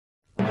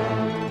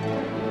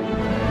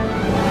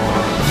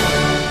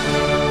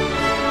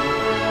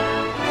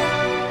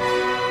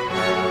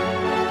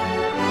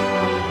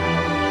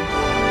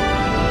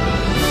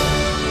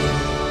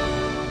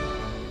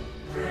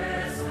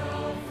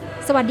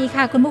วัสดี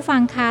ค่ะคุณผู้ฟั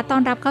งคะต้อ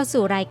นรับเข้า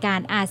สู่รายการ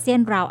อาเซียน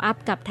ราวอัพ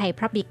กับไทยพ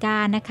ลับลิก้า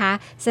นะคะ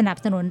สนับ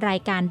สนุนรา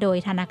ยการโดย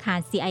ธนาคาร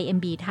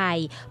CIMB ไทย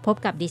พบ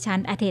กับดิฉัน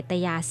อเทต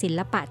ยาศิล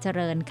ปะเจ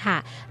ริญค่ะ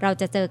เรา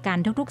จะเจอกัน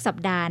ทุกๆสัป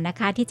ดาห์นะ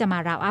คะที่จะมา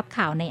ราวอัพ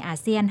ข่าวในอา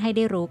เซียนให้ไ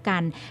ด้รู้กั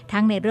น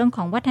ทั้งในเรื่องข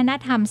องวัฒน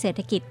ธรรมเศรษ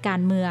ฐกิจกา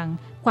รเมือง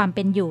ความเ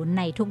ป็นอยู่ใ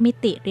นทุกมิ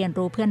ติเรียน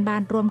รู้เพื่อนบ้า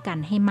นร่วมกัน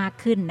ให้มาก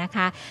ขึ้นนะค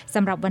ะส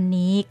ำหรับวัน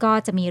นี้ก็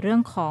จะมีเรื่อ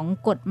งของ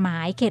กฎหมา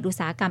ยเขตอุต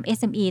สาหกรรม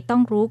SME ต้อ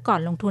งรู้ก่อ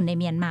นลงทุนใน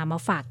เมียนมา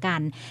ฝากกั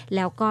นแ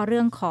ล้วก็เ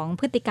รื่องของ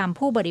พฤติกรรม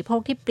ผู้บริโภค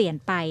ที่เปลี่ยน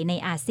ไปใน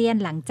อาเซียน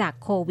หลังจาก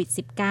โควิด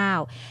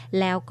 -19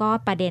 แล้วก็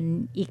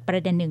อีกปร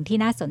ะเด็นหนึ่งที่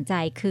น่าสนใจ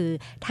คือ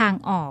ทาง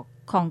ออก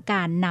ของก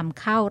ารนำ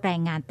เข้าแร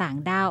งงานต่าง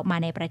ด้าวมา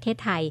ในประเทศ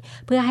ไทย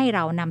เพื่อให้เร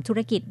านำธุร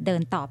กิจเดิ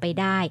นต่อไป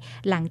ได้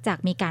หลังจาก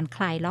มีการค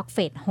ลายล็อกเฟ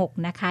ส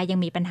 6 นะคะยัง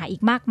มีปัญหาอี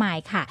กมากมาย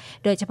ค่ะ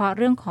โดยเฉพาะเ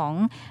รื่องของ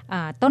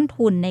ต้น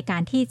ทุนในกา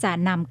รที่จะ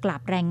นำกลั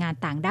บแรงงาน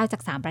ต่างด้าวจา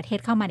ก3ประเทศ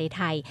เข้ามาในไ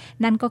ทย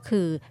นั่นก็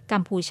คือกั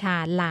มพูชา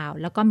ลาว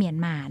แล้วก็เมียน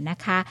มานะ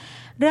คะ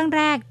เรื่องแ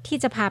รกที่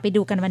จะพาไป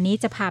ดูกันวันนี้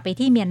จะพาไป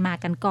ที่เมียนมา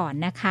กันก่อน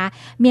นะคะ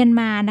เมียน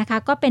มานะคะ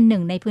ก็เป็นหนึ่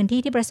งในพื้นที่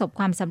ที่ประสบ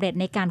ความสำเร็จ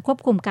ในการควบ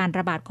คุมการ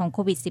ระบาดของโค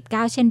วิด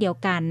 -19 เช่นเดียว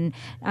กัน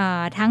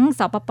ทั้ง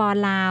สปป.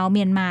ลาวเ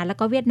มียนมาแล้ว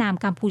ก็เวียดนาม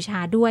กัมพูชา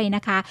ด้วยน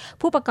ะคะ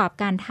ผู้ประกอบ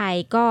การไทย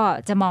ก็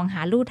จะมองห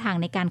าลู่ทาง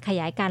ในการข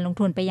ยายการลง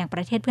ทุนไปยังป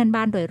ระเทศเพื่อน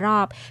บ้านโดยรอ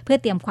บเพื่อ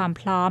เตรียมความ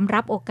พร้อม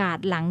รับโอกาส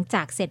หลังจ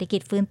ากเศรษฐกิ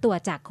จฟื้นตัว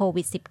จากโค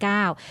วิด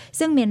 -19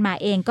 ซึ่งเมียนมา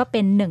เองก็เ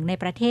ป็นหนึ่งใน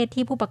ประเทศ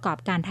ที่ผู้ประกอบ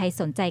การไทย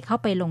สนใจเข้า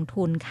ไปลง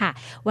ทุนค่ะ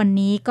วัน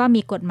นี้ก็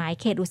มีกฎหมาย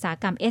เขตอุตสาห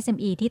กรรม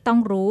SME ที่ต้อง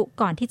รู้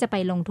ก่อนที่จะไป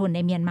ลงทุนใน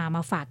เมียนมา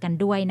ฝากกัน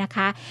ด้วยนะค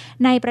ะ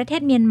ในประเท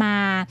ศเมียนมา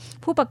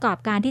ผู้ประกอบ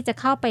การที่จะ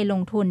เข้าไปล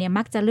งทุนเนี่ย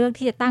มักจะเลือก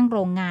ที่จะตั้งโร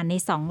งงานใน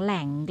2แห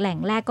ล่ง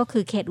แรกก็คื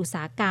อเขตอุตส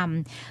าหกรรม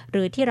ห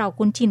รือที่เรา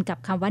คุ้นชินกับ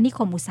คำว่านิค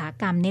มอุตสาห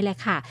กรรมนี่แหละ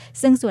ค่ะ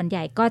ซึ่งส่วนให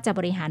ญ่ก็จะบ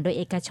ริหารโดย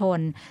เอกชน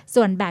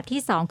ส่วนแบบ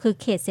ที่2คือ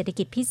เขตเศรษฐ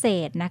กิจพิเศ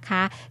ษนะค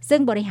ะซึ่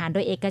งบริหารโด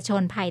ยเอกช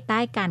นภายใต้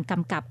การก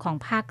ำกับของ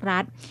ภาครั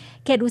ฐ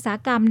เขตอุตสาห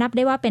กรรมนับไ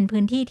ด้ว่าเป็น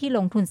พื้นที่ที่ล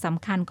งทุนส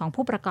ำคัญของ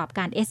ผู้ประกอบก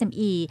าร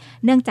SME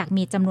เนื่องจาก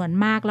มีจำนวน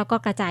มากแล้วก็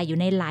กระจายอยู่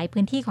ในหลาย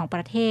พื้นที่ของป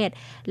ระเทศ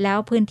แล้ว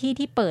พื้นที่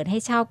ที่เปิดให้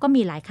เช่าก็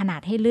มีหลายขนา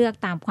ดให้เลือก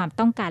ตามความ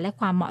ต้องการและ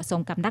ความเหมาะสม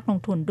กับนักลง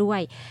ทุนด้วย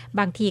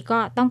บางทีก็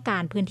ต้องกา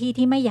รพื้นที่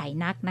ที่ไม่ใหญ่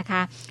นักนะค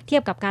ะเทีย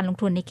บกับการลง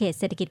ทุนในเขต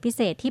เศรษฐกิจพิเ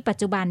ศษที่ปัจ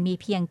จุบันมี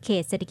เพียงเข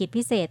ตเศรษฐกิจ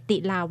พิเศษติ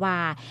ลาวา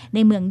ใน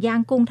เมืองย่า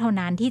งกุ้งเท่า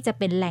นั้นที่จะ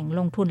เป็นแหล่ง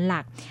ลงทุนห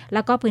ลักแ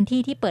ล้วก็พื้นที่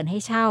ที่เปิดให้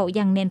เช่า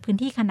ยังเน้นพื้น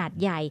ที่ขนาด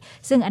ใหญ่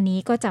ซึ่งอันนี้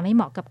ก็จะไม่เห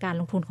มาะกับการ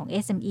ลงทุนของ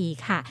SME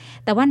ค่ะ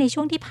แต่ว่าใน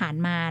ช่วงที่ผ่าน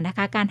มานะค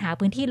ะการหา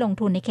พื้นที่ลง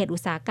ทุนในเขตอุ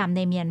ตสาหกรรมใ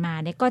นเมียนมา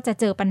เนี่ยก็จะ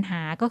เจอปัญห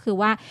าก็คือ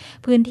ว่า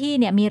พื้นที่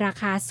เนี่ยมีรา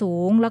คาสู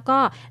งแล้วก็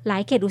หลา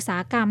ยเขตอุตสา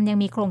หกรรมยัง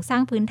มีโครงสร้า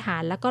งพื้นฐา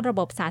นแล้วก็ระ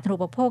บบสาธารณู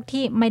ปโภค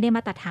ที่ไม่ได้ม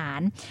าตรฐาน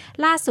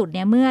ล่าสุดเ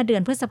นี่ยเมื่อเดือ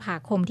นพฤษภา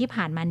คมที่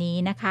ผ่านมานี้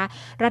นะคะ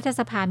รัฐส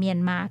ภาเมียน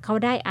มาเขา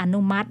ได้อ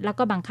นุมัติแล้ว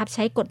ก็บังคับใ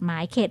ช้กฎหมา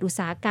ยเขตอุต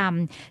สาหกรรม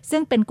ซึ่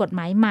งเป็นกฎห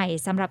มายใหม่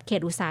สำหรับเข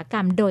ตอุตสาหกร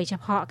รมโดยเฉ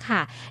พาะค่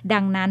ะดั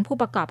งนั้นผู้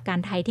ประกอบการ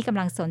ไทยที่กำ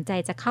ลังสนใจ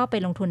จะเข้าไป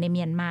ลงทุนในเ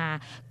มียนมา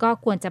ก็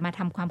ควรจะมาท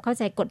ำความเข้า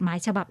ใจกฎหมาย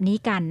ฉบับนี้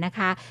กันนะค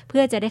ะเพื่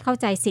อจะได้เข้า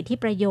ใจสิทธิ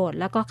ประโยชน์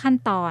แล้วก็ขั้น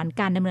ตอน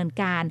การดำเนิน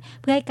การ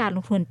เพื่อให้การล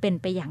งทุนเป็น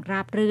ไปอย่างร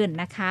าบรื่น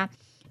นะคะ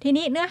ที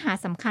นี้เนื้อหา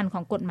สำคัญข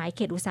องกฎหมายเข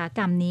ตอุตสาหก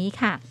รรมนี้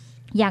ค่ะ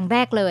อย่างแร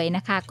กเลยน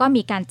ะคะก็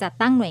มีการจัด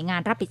ตั้งหน่วยงา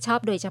นรับผิดชอบ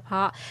โดยเฉพ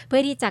าะเพื่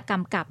อที่จะก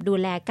ำกับดู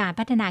แลการ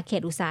พัฒนาเข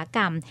ตอุตสาหก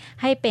รรม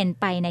ให้เป็น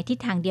ไปในทิศ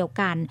ทางเดียว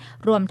กัน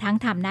รวมทั้ง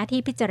ทำหน้า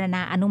ที่พิจารณ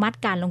าอนุมัติ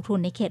การลงทุน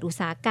ในเขตอุต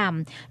สาหกรรม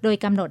โดย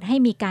กำหนดให้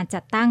มีการ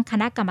จัดตั้งค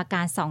ณะกรรมก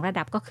าร2ระ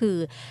ดับก็คือ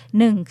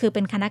1คือเ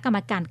ป็นคณะกรรม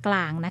การกล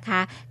างนะค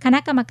ะคณะ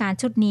กรรมการ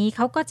ชุดนี้เข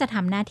าก็จะท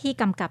ำหน้าที่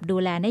กำกับดู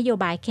แลนโย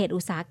บายเขต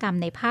อุตสาหกรรม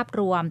ในภาพ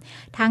รวม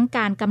ทั้งก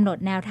ารกำหนด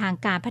แนวทาง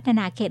การพัฒน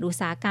าเขตอุต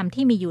สาหกรรม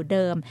ที่มีอยู่เ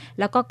ดิม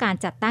แล้วก็การ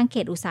จัดตั้งเข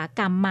ตอุตสาห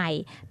กรรมใหม่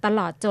ตล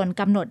อดจน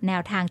กำหนดแน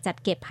วทางจัด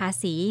เก็บภา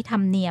ษีธรร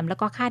มเนียมแล้ว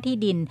ก็ค่าที่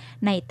ดิน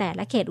ในแต่ล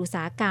ะเขตอุตส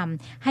าหกรรม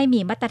ให้มี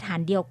มาตรฐาน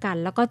เดียวกัน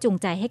แล้วก็จูง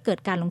ใจให้เกิด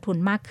การลงทุน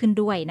มากขึ้น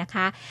ด้วยนะค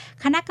ะ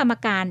คณะกรรม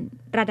การ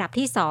ระดับ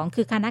ที่2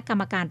คือคณะกร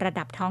รมการระ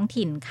ดับท้อง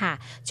ถิ่นค่ะ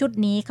ชุด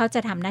นี้เขาจะ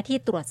ทำหน้าที่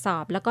ตรวจสอ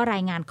บแล้วก็รา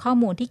ยงานข้อ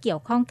มูลที่เกี่ย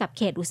วข้องกับเ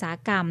ขตอุตสาห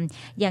กรรม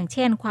อย่างเ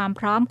ช่นความ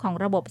พร้อมของ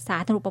ระบบสา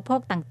ธารณูปโภค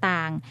ต่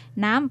าง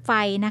ๆน้ำไฟ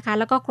นะคะ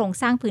แล้วก็โครง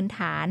สร้างพื้นฐ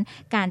าน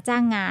การจ้า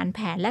งงานแผ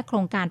นและโคร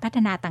งการพัฒ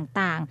นา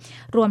ต่าง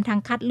ๆรวมทั้ง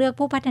คัดเลือก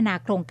ผู้พัฒนา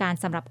โครงการ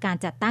สำหรับการ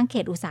จัดตั้งเข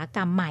ตอุตสาหกร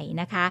รมใหม่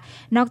นะคะ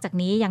นอกจาก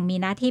นี้ยังมี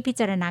หน้าที่พิ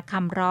จารณาค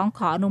ำร้องข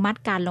ออนุมัติ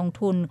การลง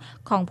ทุน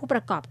ของผู้ปร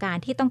ะกอบการ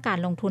ที่ต้องการ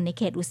ลงทุนใน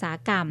เขตอุตสาห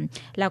กรรม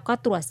แล้วก็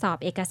ตรวจสอบ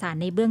เอกสาร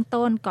ในเบื้อง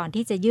ต้นก่อน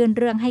ที่จะยื่น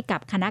เรื่องให้กั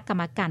บคณะกร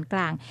รมการกล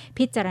าง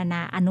พิจารณ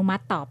าอนุมั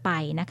ติต่อไป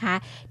นะคะ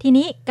ที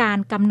นี้การ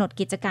กำหนด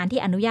กิจการที่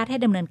อนุญาตให้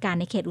ดำเนินการ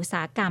ในเขตอุตส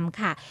าหกรรม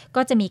ค่ะ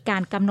ก็จะมีกา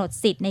รกำหนด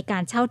สิทธิ์ในกา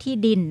รเช่าที่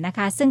ดินนะค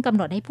ะซึ่งกำห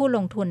นดให้ผู้ล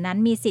งทุนนั้น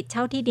มีสิทธิ์เ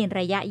ช่าที่ดิน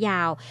ระยะย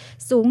าว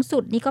สูงสุ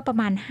ดนี่ก็ประ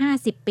มาณ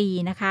50 ปี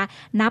นะคะ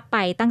นับไป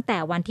ตั้งแต่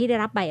วันที่ได้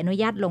รับใบอนุ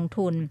ญาตลง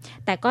ทุน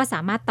แต่ก็สา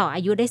มารถต่ออ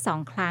ายุได้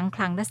2ครั้งค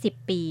รั้งละ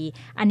10ปี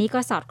อันนี้ก็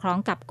สอดคล้อง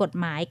กับกฎ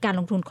หมายการ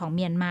ลงทุนของเ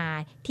มียนมา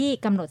ที่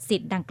กำหนดสิ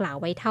ทธิ์ดังกล่าว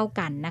ไว้เท่า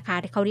กันนะคะ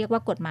เขาเรียกว่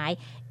ากฎหมาย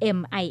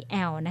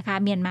MIL นะคะ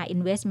Myanmar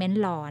Investment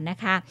Law นะ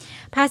คะ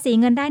ภาษี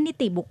เงินได้นิ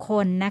ติบุคค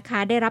ลนะคะ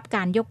ได้รับก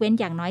ารยกเว้น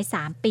อย่างน้อย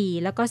3ปี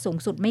แล้วก็สูง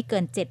สุดไม่เกิ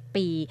น7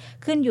ปี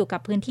ขึ้นอยู่กับ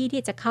พื้นที่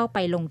ที่จะเข้าไป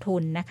ลงทุ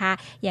นนะคะ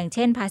อย่างเ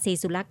ช่นภาษี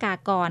ศุลกา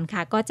กรค่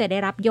ะก็จะได้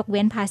รับยกเ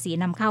ว้นภาษี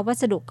นำเข้าวั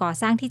สดุก่อ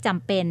สร้างที่จ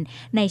ำเป็น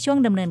ในช่วง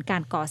ดำเนินกา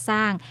รก่อส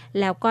ร้าง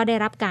แล้วก็ได้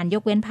รับการย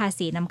กเว้นภา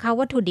ษีนำเข้า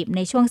วัตถุดิบใ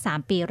นช่วง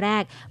3ปีแร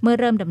กเมื่อ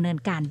เริ่มดำเนิน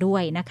การด้ว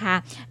ยนะคะ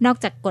นอก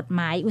จากกฎห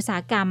มายอุตสาห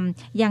กรรม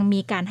ยังมี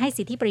การให้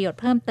สิทธิประโยชน์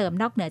เพิ่มเติม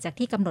นอกเหนือจาก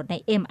ที่กำหนดใน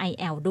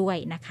MIL ด้วย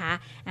นะคะ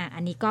อั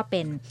นนี้ก็เ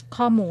ป็น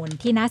ข้อมูล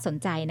ที่น่าสน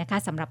ใจนะคะ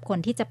สำหรับคน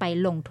ที่จะไป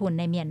ลงทุน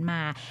ในเมียนมา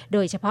โด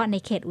ยเฉพาะใน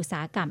เขตอุตสา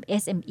หกรรม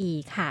SME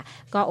ค่ะ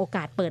ก็โอก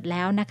าสเปิดแ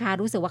ล้วนะคะ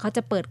รู้สึกว่าเขาจ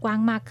ะเปิดกว้าง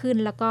มากขึ้น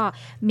แล้วก็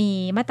มี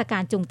มาตรกา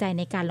รจูงใจ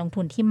ในการลง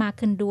ทุนที่มาก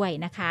ขึ้นด้วย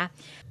นะคะ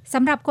ส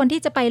ำหรับคน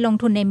ที่จะไปลง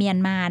ทุนในเมียน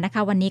มานะค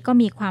ะวันนี้ก็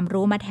มีความ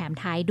รู้มาแถม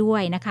ท้ายด้ว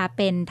ยนะคะเ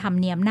ป็นธรรม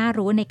เนียมน่า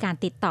รู้ในการ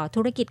ติดต่อ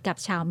ธุรกิจกับ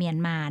ชาวเมียน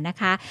มานะ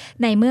คะ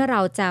ในเมื่อเร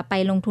าจะไป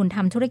ลงทุนท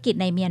ำธุรกิจ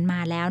ในเมียนมา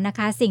แล้วนะค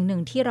ะสิ่งหนึ่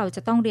งที่เราจ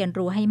ะต้องเรียน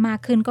รู้ให้มาก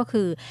ขึ้นก็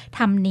คือธ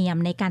รรมเนียม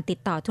ในการติด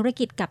ต่อธุร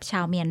กิจกับชา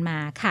วเมียนมา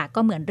ค่ะก็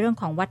เหมือนเรื่อง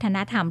ของวัฒน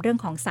ธรรมเรื่อง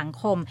ของสัง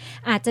คม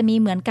อาจจะมี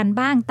เหมือนกัน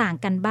บ้างต่าง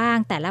กันบ้าง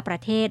แต่ละประ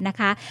เทศนะ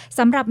คะส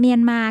ำหรับเมีย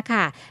นมา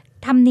ค่ะ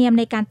ธรรมเนียม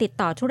ในการติด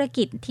ต่อธุร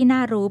กิจที่น่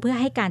ารู้เพื่อ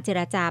ให้การเจ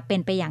รจาเป็น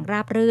ไปอย่างร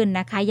าบรื่น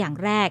นะคะอย่าง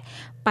แรก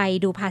ไป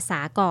ดูภาษา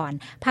ก่อน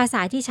ภาษ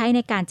าที่ใช้ใน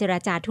การเจร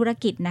จาธุร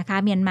กิจนะคะ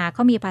เมียนมาเข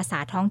ามีภาษา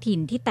ท้องถิ่น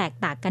ที่แตก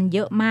ต่างกันเย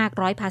อะมาก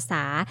100ภาษ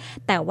า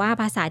แต่ว่า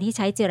ภาษาที่ใ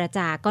ช้เจรจ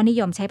าก็นิ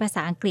ยมใช้ภาษ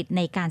าอังกฤษใ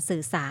นการสื่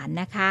อสาร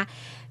นะคะ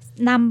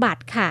นามบัต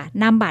รค่ะ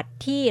นามบัตร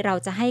ที่เรา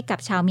จะให้กับ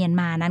ชาวเมียน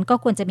มานั้นก็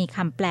ควรจะมีค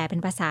ำแปลเป็น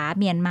ภาษา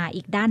เมียนมา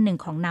อีกด้านหนึ่ง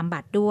ของนามบั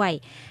ตรด้วย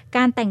ก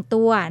ารแต่ง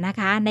ตัวนะ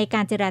คะในก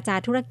ารเจรจา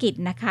ธุรกิจ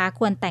นะคะ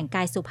ควรแต่งก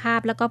ายสุภาพ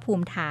แล้วก็ภู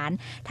มิฐาน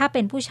ถ้าเ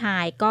ป็นผู้ชา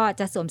ยก็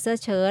จะสวมเสื้อ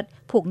เชิ้ต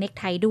ผูกเนค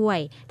ไทด้วย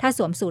ถ้าส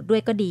วมสูทด้ว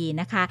ยก็ดี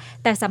นะคะ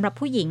แต่สำหรับ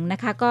ผู้หญิงนะ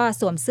คะก็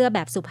สวมเสื้อแบ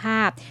บสุภ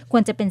าพคว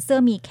รจะเป็นเสื้อ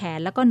มีแขน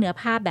แล้วก็เนื้อ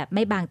ผ้าแบบไ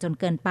ม่บางจน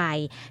เกินไป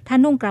ถ้า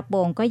นุ่งกระโปร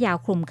งก็ยาว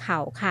คลุมเข่า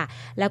ค่ะ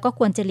แล้วก็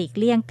ควรจะหลีก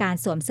เลี่ยงการ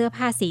สวมเสื้อ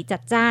ผ้าสีจั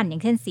ดจ้านอย่า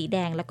งเช่นสีแด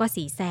งแล้วก็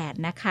สีแสด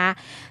นะคะ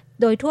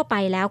โดยทั่วไป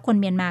แล้วคน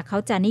เมียนมาเขา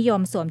จะนิย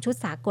มสวมชุด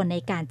สากลใน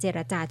การเจ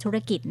รจาธุร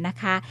กิจนะ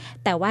คะ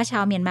แต่ว่าชา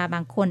วเมียนมาบ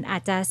างคนอา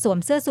จจะสวม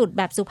เสื้อสูทแ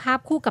บบสุภาพ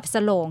คู่กับส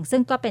โลงซึ่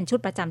งก็เป็นชุด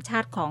ประจำชา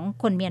ติของ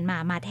คนเมียนม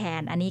าแท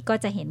นอันนี้ก็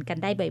จะเห็นกัน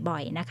ได้บ่อ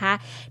ยๆนะคะ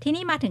ที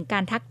นี้มาถึงกา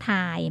รทักท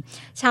าย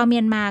ชาวเมี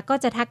ยนมาก็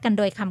จะทักกัน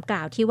โดยคำกล่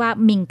าวที่ว่า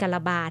มิงกะล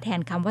าบาแท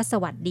นคำว่าส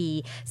วัสดี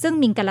ซึ่ง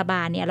มิงกะลาบ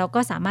าเนี่ยเราก็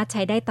สามารถใ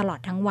ช้ได้ตลอด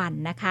ทั้งวัน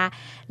นะคะ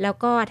แล้ว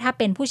ก็ถ้า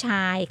เป็นผู้ช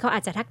ายเขาอ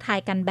าจจะทักทาย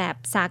กันแบบ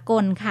สาก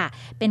ลค่ะ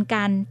เป็นก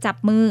ารจับ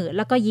มือแ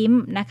ล้วก็ยิ้ม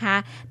นะคะ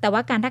แต่ว่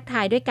าการทักท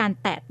ายด้วยการ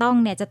แตะต้อง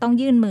เนี่ยจะต้อง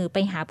ยื่นมือไป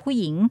หาผู้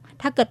หญิง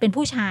ถ้าเกิดเป็น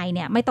ผู้ชายเ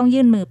นี่ยไม่ต้อง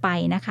ยื่นมือไป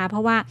นะคะเพร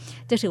าะว่า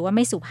จะถือว่าไ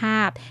ม่สุภา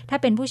พถ้า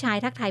เป็นผู้ชาย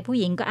ทักทายผู้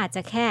หญิงก็อาจจ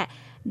ะแค่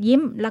ยิ้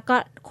มแล้วก็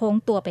โค้ง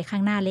ตัวไปข้า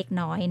งหน้าเล็ก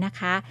น้อยนะ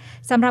คะ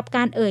สำหรับก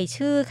ารเอ่ย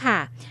ชื่อค่ะ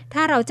ถ้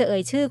าเราจะเอ่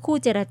ยชื่อคู่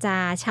เจรจา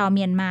ชาวเ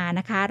มียนมา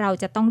นะคะเรา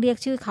จะต้องเรียก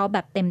ชื่อเขาแบ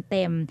บเ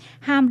ต็ม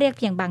ๆห้ามเรียกเ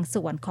พียงบาง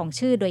ส่วนของ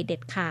ชื่อโดยเด็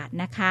ดขาด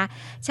นะคะ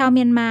ชาวเ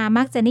มียนมา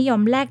มักจะนิย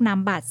มแลกนาม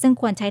บัตรซึ่ง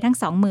ควรใช้ทั้ง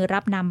2มือรั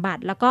บนามบัต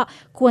รแล้วก็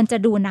ควรจะ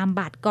ดูนาม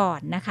บัตรก่อน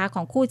นะคะข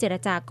องคู่เจร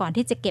จาก่อน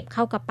ที่จะเก็บเข้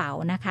ากระเป๋า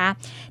นะคะ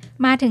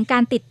มาถึงกา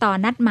รติดต่อ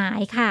นัดหมา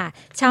ยค่ะ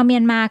ชาวเมีย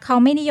นมาเขา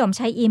ไม่นิยมใ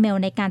ช้อีเมล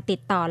ในการติด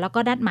ต่อแล้วก็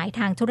นัดหมาย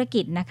ทางธุร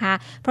กิจนะคะ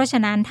เพราะฉะ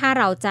นั้นถ้า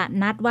เราจะ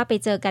นัดว่าไป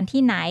เจอกัน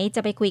ที่ไหนจ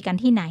ะไปคุยกัน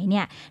ที่ไหนเ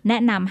นี่ยแนะ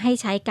นำให้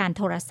ใช้การ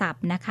โทรศัพ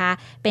ท์นะคะ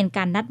เป็นก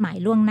ารนัดหมาย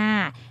ล่วงหน้า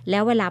แล้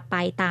วเวลาไป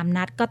ตาม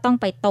นัดก็ต้อง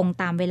ไปตรง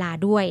ตามเวลา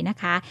ด้วยนะ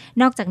คะ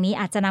นอกจากนี้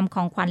อาจจะนำข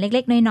องขวัญเ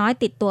ล็กๆน้อย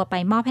ๆติดตัวไป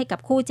มอบให้กับ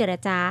คู่เจร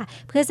จา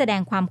เพื่อแสด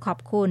งความขอบ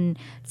คุณ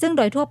ซึ่งโ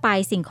ดยทั่วไป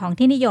สิ่งของ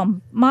ที่นิยม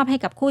มอบให้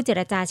กับคู่เจ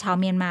รจาชาว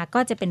เมียนมาก็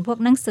จะเป็นพวก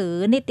หนังสือ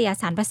นิตย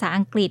สารภาษา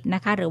อังกฤษน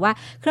ะคะหรือว่า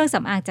เครื่องส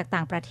ำอางจากต่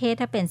างประเทศ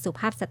ถ้าเป็นสุ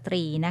ภาพสต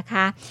รีนะค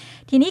ะ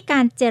ทีนี้กา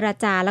รเจร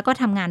จาแล้วก็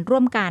ทำงานร่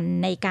วมกัน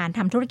ในการท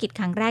ำธุรกิจ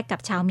ครั้งแรกกับ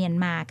ชาวเมียน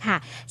มาค่ะ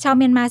ชาวเ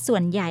มียนมาส่ว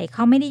นใหญ่เข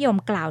าไม่นิยม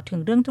กล่าวถึง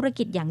เรื่องธุร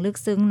กิจอย่างลึก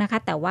ซึ้งนะคะ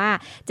แต่ว่า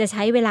จะใ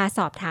ช้เวลาส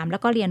อบถามแล้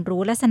วก็เรียน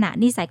รู้ลักษณะ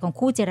นิสัยของ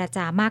คู่เจรจ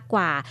ามากก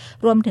ว่า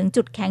รวมถึง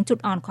จุดแข็งจุด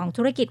อ่อนของ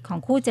ธุรกิจของ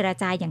คู่เจร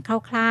จาอย่าง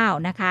คร่าว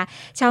ๆนะคะ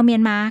ชาวเมีย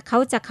นมาเขา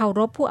จะเคา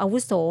รพผู้อาวุ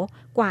โส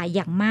กว่าอ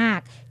ย่างมาก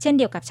เช่นเ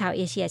ดียวกับชาวเ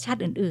อเชียชาติ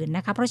อื่นๆน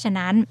ะคะเพราะฉะ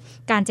นั้น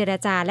การเจร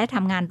จาและท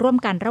ำงานร่วม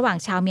กันระหว่าง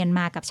ชาวเมียนม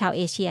ากับชาวเ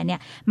อเชียเนี่ย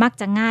มัก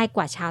จะง่ายก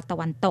ว่าชาวตะ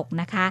วันตก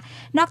นะคะ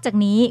นอกจาก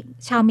นี้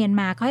ชาวเมียน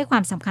มาเขาให้ควา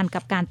มสำคัญ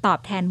กับการตอบ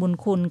แทนบุญ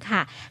คุณค่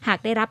ะหาก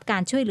ได้รับกา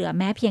รช่วยเหลือ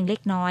แม้เพียงเล็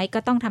กน้อยก็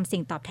ต้องทำสิ่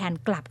งตอบแทน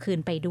กลับคืน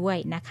ไปด้วย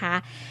นะคะ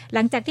ห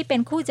ลังจากที่เป็น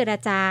คู่เจร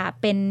จา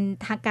เป็น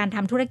การท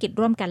ำธุรกิจ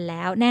ร่วมกันแ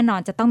ล้วแน่นอน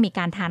จะต้องมีก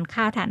ารทาน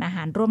ข้าวทานอาห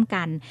ารร่วม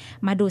กัน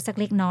มาดูสัก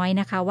เล็กน้อย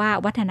นะคะว่า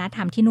วัฒนธร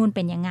รมที่นู่นเ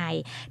ป็นยังไง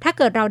ถ้า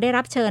เกิดเราได้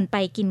รับเชิญไป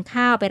กิน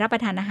ข้าวไปรับปร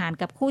ะทานอาหาร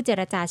กับคู่เจ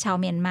รจาชาว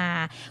เมียนมา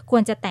คว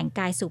รจะแต่งก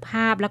ายสุภ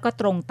าพแล้วก็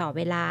ตรงต่อเ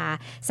วลา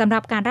สำหรั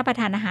บการรับประ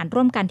ทานอาหาร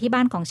ร่วมกันที่บ้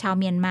านของชาว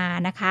เมียนมา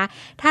นะคะ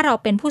ถ้าเรา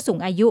เป็นผู้สูง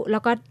อายุแล้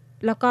วก็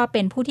แล้วก็เ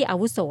ป็นผู้ที่อา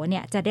วุโสเนี่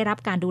ยจะได้รับ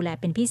การดูแล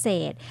เป็นพิเศ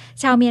ษ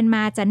ชาวเมียนม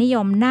าจะนิย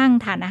มนั่ง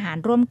ทานอาหาร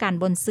ร่วมกัน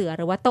บนเสื่อ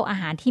หรือว่าโต๊ะอา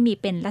หารที่มี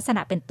เป็นลักษณ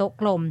ะเป็นโต๊ะ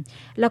กลม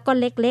แล้วก็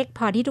เล็กๆพ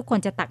อที่ทุกคน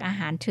จะตักอา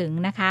หารถึง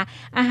นะคะ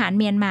อาหาร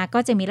เมียนมาก็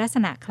จะมีลักษ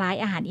ณะคล้าย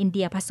อาหารอินเ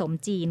ดียผสม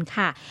จีน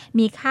ค่ะ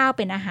มีข้าวเ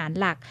ป็นอาหาร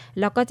หลัก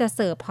แล้วก็จะเ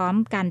สิร์ฟพร้อม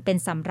กันเป็น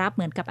สำรับเ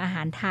หมือนกับอาห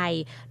ารไทย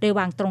โดย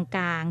วางตรงก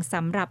ลางส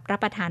ำหรับรับ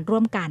ประทานร่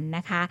วมกันน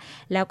ะคะ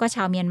แล้วก็ช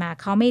าวเมียนมา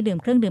เขาไม่ดื่ม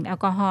เครื่องดื่มแอล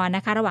กอฮอล์น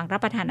ะคะระหว่างรั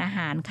บประทานอาห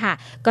ารค่ะ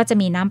ก็จะ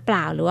มีน้ำเป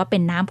ล่าหรือว่าเป็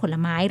นน้ำผล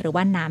ไม้หรือ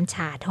ว่าน้ำช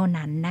าเท่า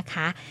นั้นนะค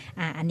ะ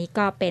อันนี้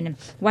ก็เป็น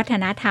วัฒ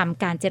นธรรม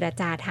การเจร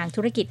จาทาง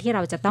ธุรกิจที่เร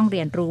าจะต้องเ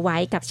รียนรู้ไว้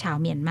กับชาว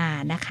เมียนมา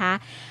นะคะ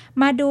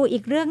มาดูอี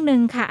กเรื่องนึ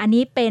งค่ะอัน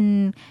นี้เป็น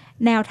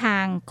แนวทา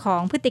งขอ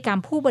งพฤติกรรม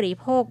ผู้บริ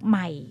โภคให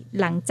ม่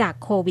หลังจาก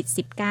โควิด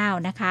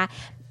 -19 นะคะ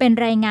เป็น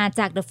รายงาน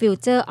จาก The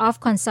Future of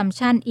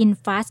Consumption in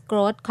Fast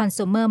Growth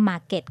Consumer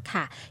Market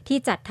ค่ะที่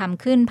จัดท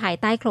ำขึ้นภาย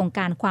ใต้โครงก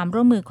ารความ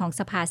ร่วมมือของ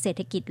สภาเศรษ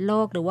ฐกิจโล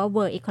กหรือว่า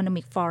World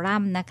Economic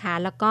Forum นะคะ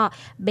แล้วก็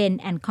Ben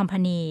 &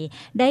 Company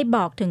ได้บ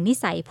อกถึงนิ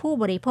สัยผู้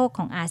บริโภคข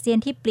องอาเซียน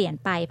ที่เปลี่ยน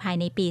ไปภาย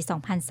ในปี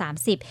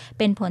 2030 เ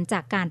ป็นผลจา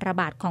กการระ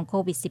บาดของโค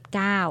วิด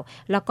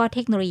 -19 แล้วก็เท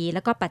คโนโลยีแ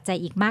ล้วก็ปัจจัย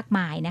อีกมากม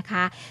ายนะค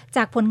ะจ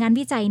ากผลงาน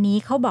วิจัยนี้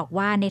เขาบอก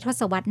ว่าในท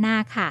ศวรรษหน้า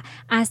ค่ะ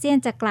อาเซียน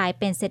จะกลาย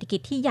เป็นเศรษฐกิจ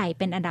ที่ใหญ่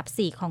เป็นอันดับ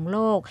 4 ของโล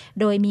ก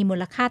โดยมีมู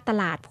ลค่าต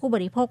ลาดผู้บ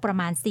ริโภคประ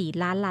มาณ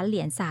4 ล้านล้านเห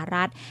รียญสห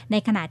รัฐใน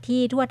ขณะ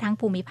ที่ทั่วทั้ง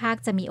ภูมิภาค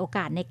จะมีโอก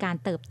าสในการ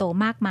เติบโต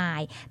มากมาย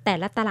แต่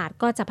ละตลาด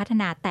ก็จะพัฒ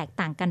นาแตก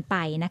ต่างกันไป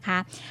นะคะ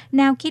แ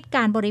นวคิดก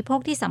ารบริโภค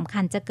ที่สำคั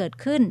ญจะเกิด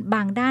ขึ้นบ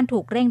างด้านถู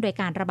กเร่งโดย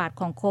การระบาด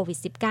ของโควิด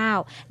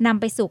 -19 นำ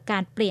ไปสู่กา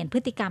รเปลี่ยนพฤ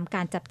ติกรรมก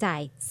ารจับจ่าย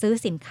ซื้อ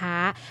สินค้า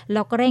แ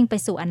ล้วก็เร่งไป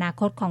สู่อนา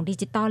คตของดิ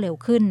จิทัลเร็ว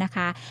ขึ้นนะค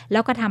ะแล้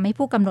วก็ทำให้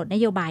ผู้กำหนดน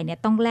โยบายเนี่ย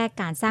ต้องแลก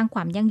การสร้างคว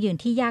ามยั่งยืน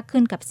ที่ยาก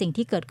ขึ้นกับสิ่ง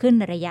ที่เกิดขึ้นใ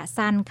นระยะ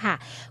สั้นค่ะ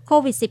โค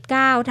วิด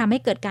 -19 ทำให้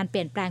เกิดการเป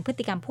ลี่ยนแปลงพฤ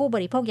ติกรรมผู้บ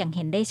ริโภคอย่างเ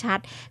ห็นได้ชัด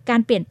กา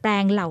รเปลี่ยนแปล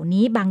งเหล่า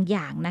นี้บางอ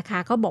ย่างนะคะ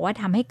เขาบอกว่า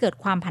ทำให้เกิด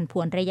ความผันผ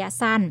วนระยะ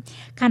สั้น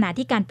ขณะ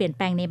ที่การเปลี่ยนแ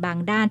ปลงในบาง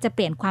ด้านจะเป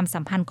ลี่ยนความสั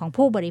มพันธ์ของ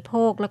ผู้บริโภ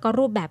คแล้วก็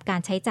รูปแบบกา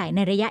รใช้จ่ายใน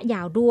ระยะย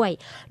าวด้วย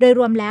โดยร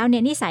วมแล้วเนี่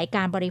ยนิสัยก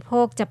ารบริโภ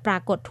คจะปรา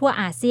กฏทั่ว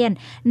อาเซียน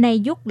ใน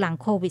ยุคหลัง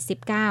โควิด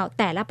 -19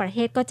 แต่ละประเท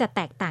ศก็จะแ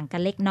ตกต่างกั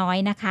นเล็กน้อย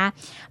นะคะ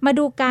มา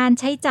ดูการ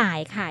ใช้จ่าย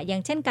ค่ะอย่า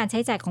งเช่นการใช้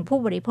จ่ายของผู้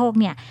บริโภค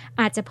เนี่ย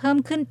อาจจะเพิ่ม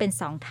ขึ้นเป็น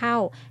2 เท่า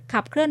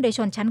ขับเคลื่อนโดยช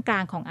นชั้นกลา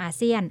งของอาเ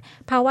ซียน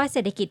ภาวะเศร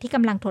ษฐกิจที่ก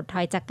ำลังถดถ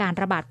อยจากการ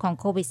ระบาดของ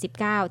โควิด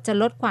 -19 จะ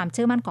ลดความเ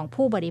ชื่อมั่นของ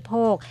ผู้บริโภ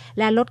ค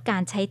และลดกา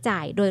รใช้จ่า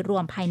ยโดยรว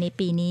มภายใน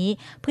ปีนี้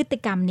พฤติ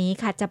กรรมนี้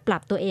ค่ะจะปรั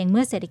บตัวเองเ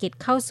มื่อเศรษฐกิจ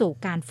เข้าสู่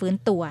การฟื้น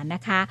ตัวน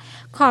ะคะ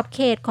ขอบเข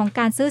ตของ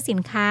การซื้อสิน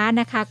ค้า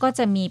นะคะก็จ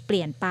ะมีเป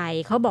ลี่ยนไป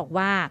เขาบอก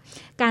ว่า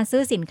การซื้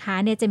อสินค้า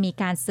เนี่ยจะมี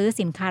การซื้อ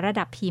สินค้าระ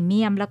ดับพรีเมี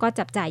ยมแล้วก็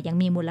จับจ่ายอย่าง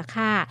มีมูล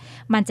ค่า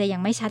มันจะยั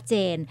งไม่ชัดเจ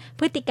น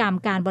พฤติกรรม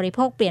การบริโภ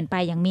คเปลี่ยนไป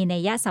อย่างมีนั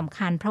ยสำ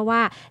คัญเพราะว่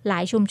าหลา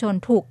ยชุมชน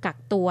ถูกกัก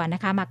ตัวน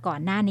ะคะมาก่อ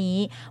นหน้านี้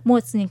ห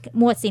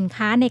มวดสิน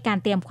ค้าในการ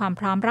เตรียมความ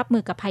พร้อมรับมื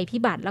อกับภัยพิ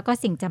บัติแล้วก็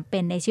สิ่งจำเป็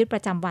นในชีวิตปร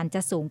ะจำวันจ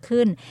ะสูง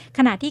ขึ้นข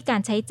ณะที่กา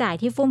รใช้จ่าย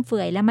ที่ฟุ่มเฟื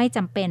อยและไม่จ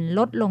ำเป็นล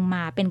ดลงม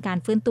าเป็นการ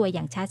ฟื้นตัวอ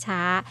ย่างช้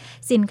า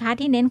ๆสินค้า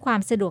ที่เน้นควา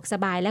มสะดวกส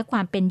บายและคว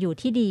ามเป็นอยู่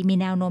ที่ดีมี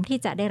แนวโน้มที่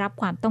จะได้รับ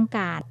ความต้องก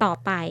ารต่อ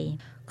ไป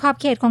ขอบ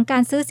เขตของกา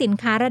รซื้อสิน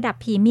ค้าระดับ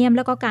พรีเมียมแ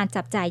ล้วก็การ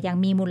จับจ่ายอย่าง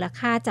มีมูล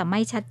ค่าจะไม่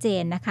ชัดเจ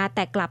นนะคะแ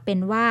ต่กลับเป็น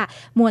ว่า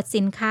หมวด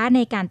สินค้าใน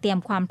การเตรียม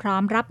ความพร้อ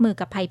มรับมือ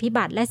กับภัยพิ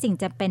บัติและสิ่ง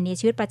จำเป็นใน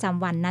ชีวิตประจ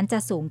ำวันนั้นจะ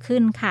สูงขึ้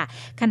นค่ะ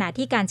ขณะ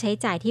ที่การใช้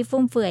จ่ายที่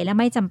ฟุ่มเฟือยและ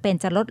ไม่จำเป็น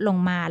จะลดลง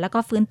มาแล้วก็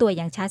ฟื้นตัวอ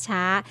ย่างช้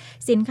า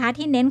ๆสินค้า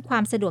ที่เน้นควา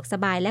มสะดวกส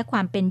บายและคว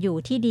ามเป็นอยู่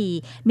ที่ดี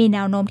มีแน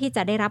วโน้มที่จ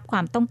ะได้รับคว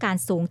ามต้องการ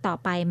สูงต่อ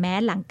ไปแม้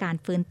หลังการ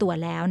ฟื้นตัว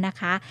แล้วนะ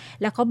คะ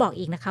แล้วเขาบอก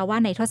อีกนะคะว่า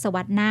ในทศว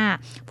รรษหน้า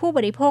ผู้บ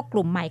ริโภคก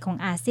ลุ่มใหม่ของ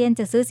อาเซียน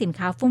จะซื้อสิน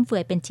ค้าฟุ่มเฟื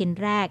อยเป็นชิ้น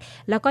แรก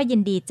แล้วก็ยิ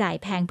นดีจ่าย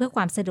แพงเพื่อค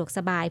วามสะดวกส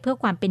บายเพื่อ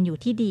ความเป็นอยู่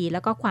ที่ดีแล้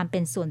วก็ความเป็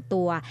นส่วน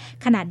ตัว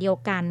ขณะเดียว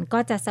กันก็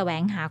จะแสว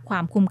งหาควา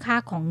มคุ้มค่า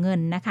ของเงิ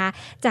นนะคะ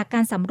จากกา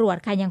รสำรวจ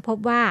ค่ะยังพบ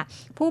ว่า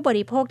ผู้บ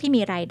ริโภคที่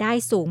มีรายได้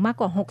สูงมาก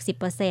กว่า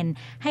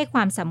 60% ให้คว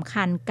ามสำ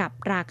คัญกับ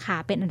ราคา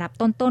เป็นอันดับ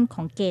ต้นๆข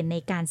องเกณฑ์ใน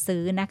การ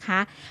ซื้อนะคะ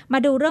มา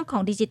ดูเรื่องขอ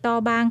งดิจิทัล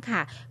บ้างค่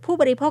ะผู้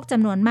บริโภคจ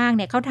ำนวนมากเ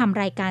นี่ยเขาท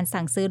ำรายการ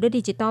สั่งซื้อด้วย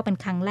ดิจิทัลเป็น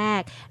ครั้งแร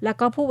กแล้ว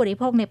ก็ผู้บริ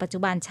โภคในปัจจุ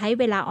บันใช้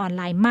เวลาออนไ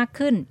ลน์มาก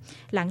ขึ้น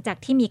หลังจาก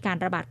ที่มีการ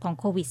ระบาดของ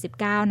โควิด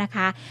 -19 นะค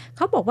ะเข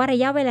าบอกว่าระ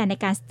ยะเวลาใน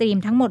การสตรีม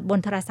ทั้งหมดบน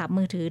โทรศัพท์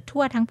มือถือทั่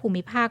วทั้งภู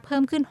มิภาคเพิ่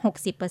มขึ้น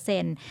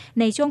 60%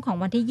 ในช่วงของ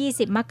วันที่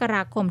 20 มกร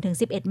าคมถึง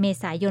 11 เม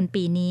ษายน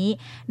ปีนี้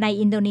ใน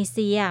อินโดนีเ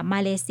ซียมา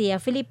เลเซีย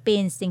ฟิลิปปิ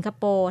นส์สิงค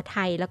โปร์ไท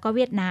ยแล้วก็เ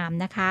วียดนาม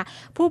นะคะ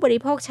ผู้บริ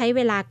โภคใช้เ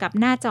วลากับ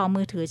หน้าจอ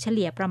มือถือเฉ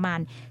ลี่ยประมาณ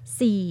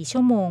 4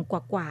 ชั่วโมงก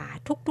ว่า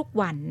ๆทุก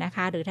ๆวันนะค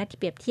ะหรือถ้า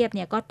เปรียบเทียบเ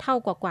นี่ยก็เท่า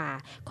กว่า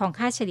ของ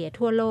ค่าเฉลี่ย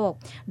ทั่วโลก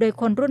โดย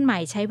คนรุ่นใหม่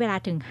ใช้เวลา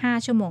ถึง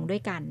 5 ชั่วโมงด้ว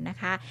ยกันนะ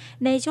คะ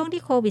ในช่วง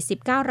ที่โควิด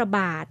 -19 ระบ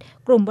าด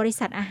กลุ่มบริ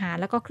ษัทอาหาร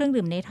แล้วก็เครื่อง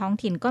ดื่มในท้อง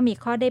ถิ่นก็มี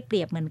ข้อได้เป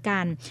รียบเหมือนกั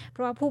นเพร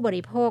าะว่าผู้บ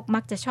ริโภคมั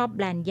กจะชอบแบ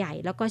รนด์ใหญ่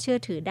แล้วก็เชื่อ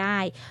ถือได้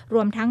ร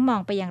วมทั้งมอ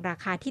งไปยังรา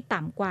คาที่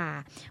ต่ำกว่า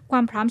คว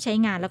ามพร้อมใช้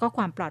งานแล้วก็ค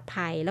วามปลอด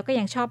ภัยแล้วก็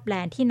ยังชอบแบร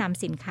นด์ที่น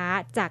ำสินค้า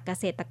จากเก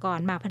ษตรกร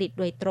มาผลิต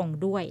โดยตรง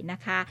ด้วยนะ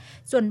คะ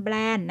ส่วนแบร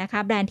นด์นะคะ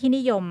แบรนด์ที่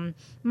นิยม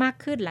มาก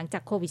ขึ้นหลังจา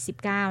กโควิด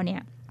 -19 เนี่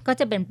ย ก็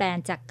จะเป็นแบรน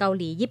ด์จากเกา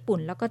หลีญี่ปุ่น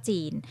แล้วก็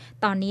จีน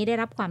ตอนนี้ได้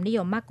รับความนิย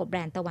มมากกว่าแบร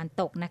นด์ตะวัน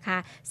ตกนะคะ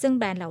ซึ่งแ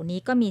บรนด์เหล่านี้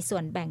ก็มีส่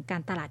วนแบ่งกา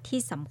รตลาดที่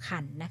สำคั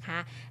ญนะคะ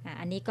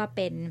อันนี้ก็เ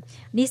ป็น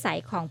นิสัย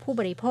ของผู้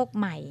บริโภค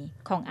ใหม่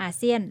ของอาเ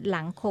ซียนห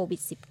ลังโควิ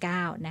ด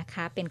 -19 นะค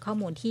ะเป็นข้อ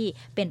มูลที่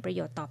เป็นประโย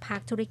ชน์ต่อภา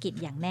คธุรกิจ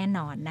อย่างแน่น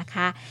อนนะค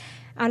ะ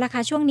เอาละค่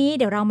ะช่วงนี้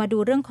เดี๋ยวเรามาดู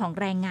เรื่องของ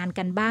แรงงาน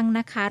กันบ้างน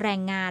ะคะแร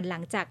งงานหลั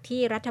งจาก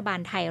ที่รัฐบาล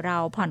ไทยเรา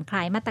ผ่อนคล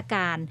ายมาตรก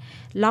าร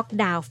ล็อก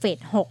ดาวน์เฟส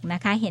 6น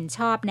ะคะเห็นช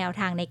อบแนว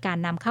ทางในการ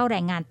นำเข้าแร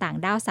งงานต่าง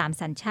ด้าว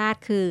3สัญชาติ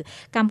คือ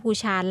กัมพู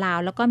ชาลาว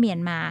แล้วก็เมีย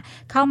นมา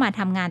เข้ามา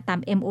ทำงานตาม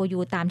MOU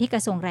ตามที่กร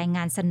ะทรวงแรงง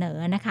านเสนอ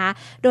นะคะ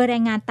โดยแร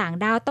งงานต่าง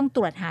ด้าวต้องต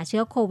รวจหาเชื้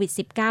อโควิด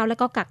 -19 แล้ว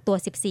ก็กักตัว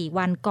14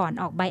วันก่อน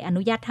ออกใบอ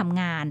นุญาตท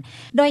ำงาน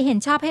โดยเห็น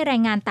ชอบให้แร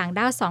งงานต่าง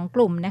ด้าว2ก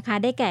ลุ่มนะคะ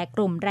ได้แก่ก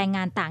ลุ่มแรงง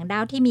านต่างด้า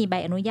วที่มีใบ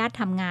อนุญาต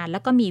ทำงานแ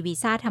ล้วก็มีวี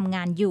ซ่าทำง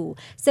านอยู่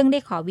ซึ่งได้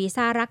ขอวี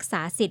ซ่ารักษ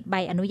าสิทธิ์ใบ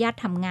อนุญาต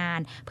ทำงาน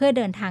เพื่อเ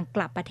ดินทางก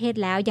ลับประเทศ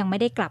แล้วยังไม่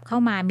ได้กลับเข้า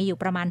มามีอยู่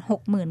ประมาณ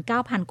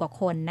 69,000 กว่า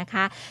คนนะค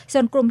ะส่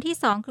วนกลุ่มที่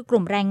2คือก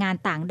ลุ่มแรงงาน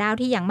ต่างด้าว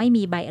ที่ยังไม่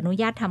มีใบอนุ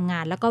ญาตทำงา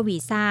นแล้วก็วี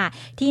ซ่า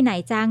ที่นา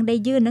ยจ้างได้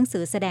ยื่นหนังสื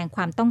อแสดงค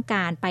วามต้องก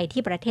ารไป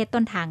ที่ประเทศ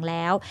ต้นทางแ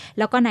ล้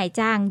วก็นาย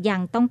จ้างยั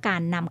งต้องกา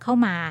รนำเข้า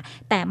มา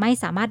แต่ไม่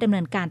สามารถดำเนิ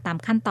นการตาม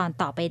ขั้นตอน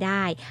ต่อไปไ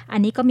ด้อัน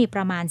นี้ก็มีป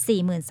ระมาณ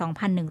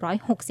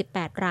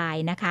 42,168 ราย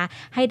นะคะ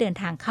ให้เดิน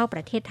ทางเข้าป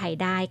ระเทศไทย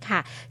ได้ค่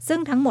ะซึ่ง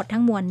ทั้งหมดทั้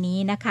งมวลนี้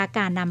นะคะ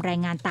การนำแร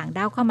งงานต่าง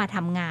ด้าวเข้ามาท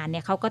ำงานเนี่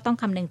ยเขาก็ต้อง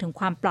คำนึงถึง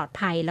ความปลอด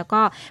ภัยแล้ว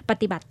ก็ป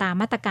ฏิบัติตาม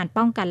มาตรการ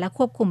ป้องกันและค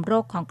วบคุมโร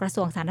คของกระทร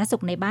วงสาธารณสุ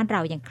ขในบ้านเร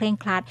าอย่างเคร่ง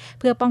ครัด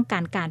เพื่อป้องกั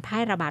นการแพร่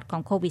ระบาดขอ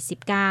งโควิด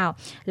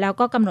 -19 แล้ว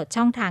ก็กำหนด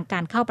ช่องทางกา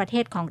รเข้าประเท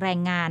ศของแรง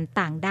งาน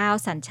ต่างด้าว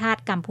สัญชา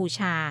ติกัมพูช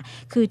า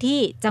คือที่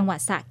จังหวัด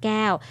สระแ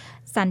ก้ว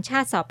สัญชา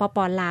ติสปป.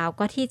ลาว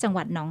ก็ที่จังห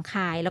วัดหนองค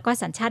ายแล้วก็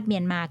สัญชาติเมี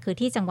ยนมาคือ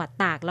ที่จังหวัด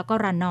ตากแล้วก็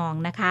ระนอง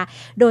นะคะ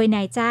โดยน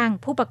ายจ้าง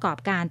ผู้ประกอบ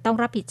การต้อง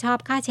รับผิดชอบ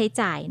ค่าใช้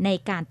จ่ายใน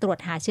การตรวจ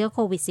หาเชื้อโค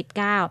วิด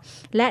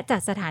 -19 และจั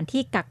ดสถาน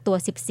ที่กักตัว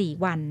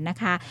14วันนะ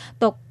คะ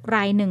ตกร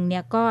ายหนึ่งเนี่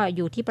ยก็อ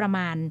ยู่ที่ประม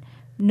าณ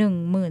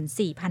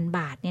14,000 บ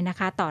าทเนี่ยนะ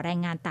คะต่อแรง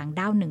งานต่าง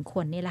ด้าว1ค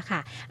นนี่แหละค่ะ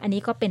อัน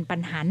นี้ก็เป็นปัญ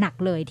หาหนัก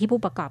เลยที่ผู้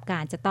ประกอบกา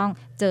รจะต้อง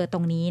เจอตร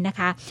งนี้นะค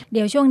ะเ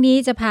ดี๋ยวช่วงนี้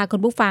จะพาคุ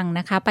ณผู้ฟัง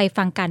นะคะไป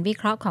ฟังการวิเ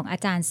คราะห์ของอา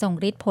จารย์ทรง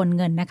ฤทธิ์พล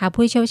เงินนะคะ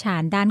ผู้เชี่ยวชา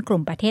ญด้านกลุ่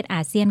มประเทศอ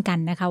าเซียนกัน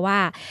นะคะว่า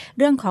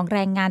เรื่องของแร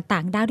งงานต่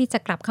างด้าวที่จะ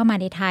กลับเข้ามา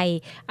ในไทย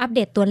อัปเด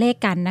ตตัวเลข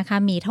กันนะคะ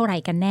มีเท่าไหร่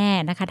กันแน่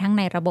นะคะทั้งใ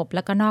นระบบแ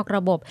ล้วก็นอกร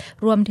ะบบ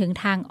รวมถึง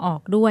ทางออ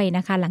กด้วยน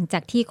ะคะหลังจา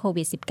กที่โค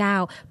วิด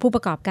 -19 ผู้ป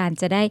ระกอบการ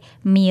จะได้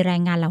มีแร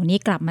งงานเหล่านี้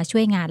กลับมาช่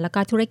วยงานแล้ว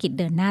ก็ธุรกิจ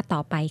เดินหน้าต่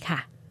อไปค่ะ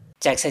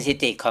จากสถิ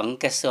ติของ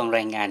กระทรวงแร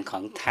งงานขอ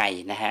งไทย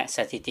นะฮะส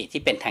ถิติ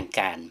ที่เป็นทาง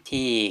การ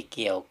ที่เ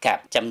กี่ยวกับ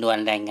จำนวน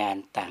แรงงาน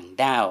ต่าง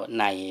ด้าว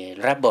ใน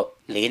ระบบ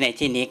หรือใน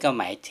ที่นี้ก็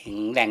หมายถึง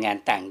แรงงาน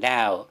ต่างด้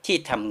าวที่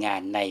ทำงา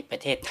นในประ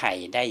เทศไทย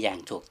ได้อย่าง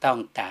ถูกต้อง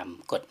ตาม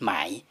กฎหม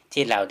าย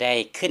ที่เราได้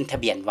ขึ้นทะ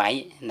เบียนไว้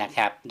นะค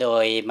รับโด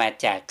ยมา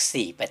จาก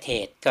4ประเท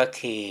ศก็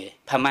คือ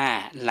พม่า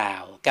ลา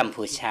วกัม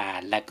พูชา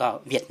และก็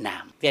เวียดนา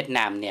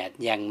มเนี่ย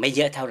ยังไม่เ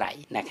ยอะเท่าไหร่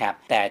นะครับ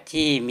แต่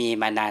ที่มี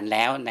มานานแ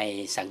ล้วใน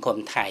สังคม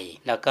ไทย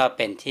แล้วก็เ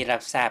ป็นที่รั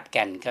บทราบ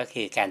กันก็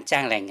คือการจ้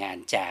างแรงงาน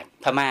จาก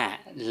พม่า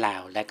ลา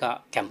วและก็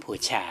กัมพู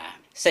ชา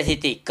สถิ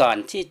ติก่อน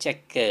ที่จะ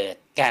เกิด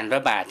การร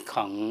ะบาดข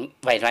อง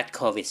ไวรัสโ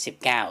ควิด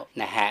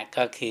 -19 นะฮะ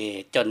ก็คือ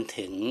จน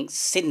ถึง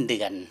สิ้นเดื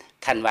อน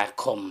ธันวา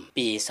คม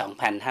ปี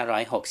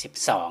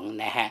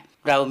 2562 นะฮะ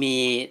เรามี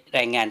แร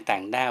งงานต่า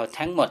งด้าว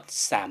ทั้งหมด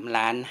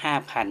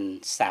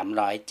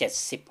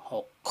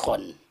 35,376 ค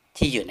น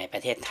ที่อยู่ในปร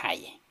ะเทศไทย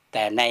แ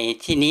ต่ใน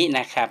ที่นี้น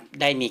ะครับ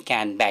ได้มีก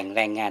ารแบ่งแ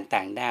รงงานต่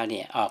างด้าวเ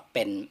นี่ยออกเ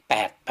ป็น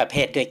8ประเภ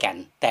ทด้วยกัน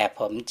แต่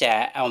ผมจะ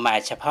เอามา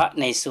เฉพาะ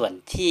ในส่วน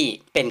ที่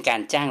เป็นกา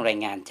รจ้างแรง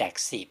งานจาก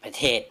4ประ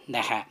เทศน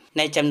ะฮะใ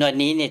นจำนวน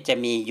นี้เนี่ยจะ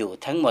มีอยู่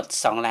ทั้งหมด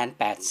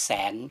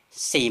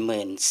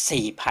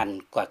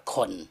 2,844,000 กว่าค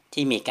น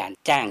ที่มีการ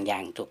จ้างอย่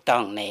างถูกต้อ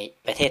งใน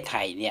ประเทศไท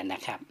ยเนี่ยน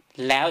ะครับ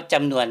แล้วจ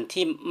ำนวน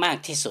ที่มาก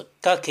ที่สุด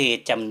ก็คือ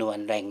จำนวน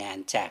แรงงาน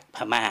จากพ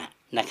ม่า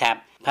นะครับ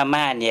พ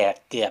ม่าเนี่ย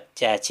เกือบ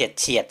จะเ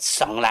ฉียด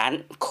2 ล้าน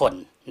คน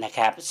นะค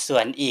รับส่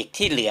วนอีก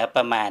ที่เหลือป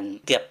ระมาณ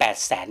เกือบ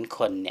 800,000 ค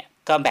นเนี่ย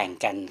ก็แบ่ง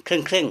กันค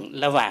รึ่ง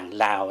ๆระหว่าง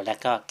ลาวและ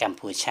ก็กัม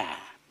พูชา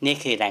นี่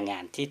คือแรงงา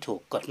นที่ถู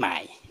กกฎหมา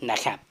ยนะ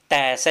ครับแ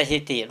ต่สถิ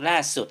ติล่า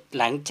สุด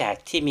หลังจาก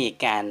ที่มี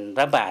การ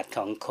ระบาดข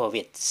องโค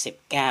วิด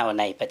 -19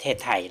 ในประเทศ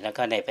ไทยแล้ว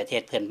ก็ในประเท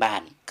ศเพื่อนบ้า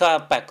นก็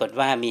ปรากฏ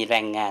ว่ามีแร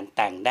งงาน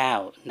ต่างด้าว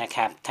นะค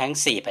รับทั้ง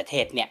4ประเท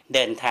ศเนี่ยเ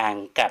ดินทาง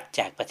กลับจ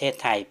ากประเทศ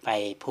ไทยไป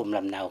ภูมิล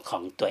ำเนาขอ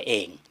งตัวเอ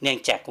งเนื่อง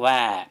จากว่า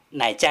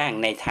นายจ้าง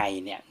ในไทย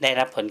เนี่ยได้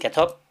รับผลกระ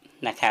ทบ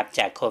นะครับจ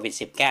ากโควิด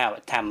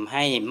 -19 ทำใ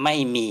ห้ไม่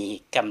มี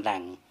กำลั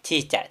งที่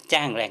จะ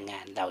จ้างแรงงา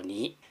นเหล่า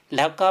นี้แ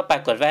ล้วก็ปร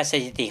ากฏว่าส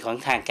ถิติของ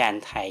ทางการ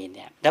ไทยเ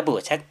นี่ยระบุ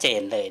ชัดเจ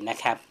นเลยนะ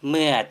ครับเ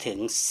มื่อถึง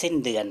สิ้น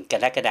เดือนก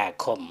รกฎา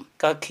คม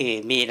ก็คือ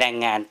มีแรง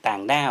งานต่า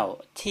งด้าว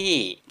ที่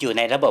อยู่ใ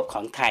นระบบข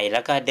องไทยแ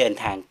ล้วก็เดิน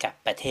ทางกลับ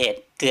ประเทศ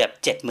เกือบ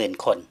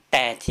 70,000 คนแ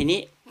ต่ทีนี้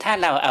ถ้า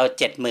เราเอา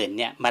 70,000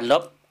 เนี่ยมาล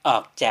บออ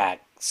กจาก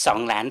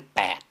2.8 ล้าน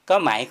ก็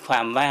หมายควา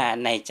มว่า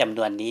ในจำน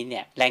วนนี้เ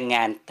นี่ยแรงง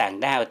านต่าง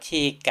ด้าว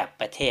ที่กลับ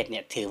ประเทศเนี่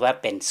ยถือว่า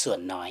เป็นส่วน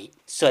น้อย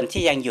ส่วน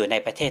ที่ยังอยู่ใน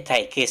ประเทศไท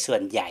ยคือส่ว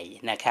นใหญ่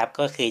นะครับ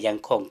ก็คือยัง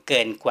คงเ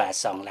กินกว่า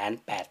 2.8 ล้า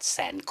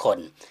นคน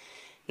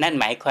นั่น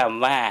หมายความ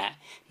ว่า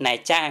นาย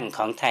จ้างข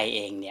องไทยเอ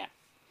งเนี่ย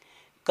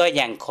ก็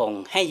ยังคง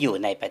ให้อยู่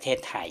ในประเทศ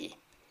ไทย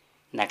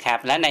นะครับ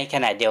และในข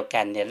ณะเดียวกั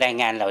นเนี่ยแรง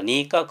งานเหล่านี้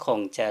ก็คง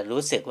จะ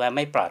รู้สึกว่าไ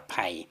ม่ปลอด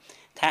ภัย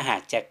ถ้าหา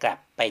กจะกลับ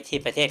ไปที่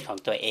ประเทศของ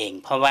ตัวเอง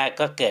เพราะว่า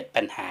ก็เกิด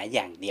ปัญหาอ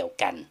ย่างเดียว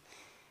กัน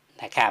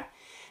นะครับ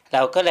เร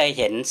าก็เลย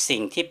เห็นสิ่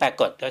งที่ปรา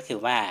กฏก็คือ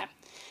ว่า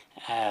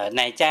น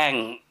ายจ้าง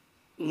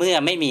เมื่อ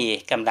ไม่มี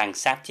กำลัง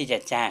ทรัพย์ที่จะ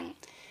จ้าง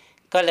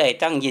ก็เลย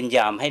ต้องยินย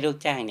อมให้ลูก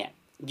จ้างเนี่ย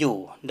อยู่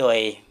โดย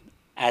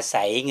อา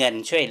ศัยเงิน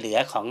ช่วยเหลือ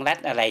ของรัฐ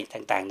อะไร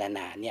ต่างๆนาน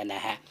าเนี่ยน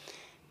ะฮะ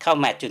เข้า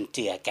มาจุนเ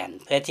จือกัน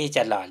เพื่อที่จ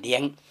ะหล่อเลี้ย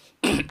ง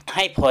ใ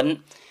ห้พ้น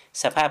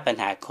สภาพปัญ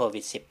หาโควิ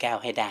ด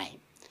 -19 ให้ได้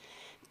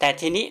แต่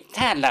ทีนี้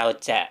ถ้าเรา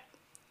จะ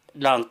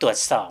ลองตรวจ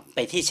สอบไป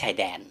ที่ชาย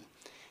แดน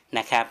น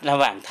ะครับระ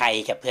หว่างไทย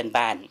กับเพื่อน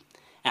บ้าน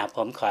ผ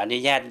มขออนุ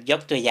ญาตย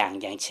กตัวอย่าง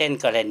เช่น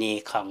กรณี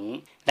ของ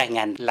แรงง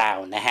านลาว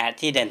นะฮะ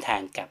ที่เดินทา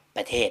งกลับป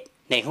ระเทศ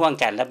ในห่วง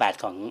การระบาด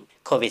ของ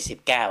โควิด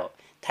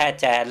 -19 ถ้า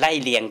จะไล่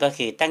เรียงก็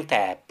คือตั้งแ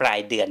ต่ปลาย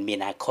เดือนมี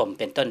นาคม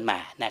เป็นต้นมา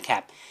นะครั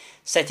บ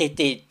สถิ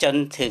ติจน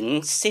ถึง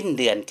สิ้น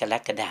เดือนกร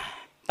กฎาคม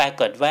ปรา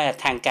กฏว่า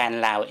ทางการ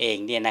ลาวเอง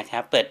เนี่ยนะครั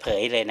บเปิดเผ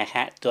ยเลยนะค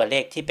ะตัวเล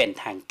ขที่เป็น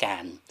ทางกา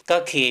รก็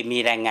คือมี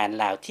แรงงาน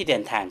ลาวที่เดิ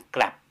นทางก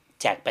ลับ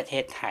จากประเท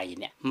ศไทย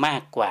เนี่ยมา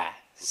กกว่า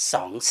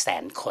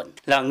 200,000 คน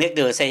ลองนึก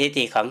ดูสถิ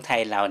ติของไท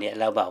ยเราเนี่ย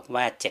เราบอก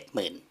ว่า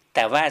 70,000 แ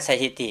ต่ว่าส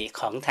ถิติ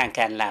ของทางก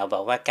ารลาวบ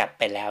อกว่ากลับไ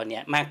ปแล้วเนี่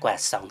ยมากกว่า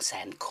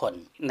 200,000 คน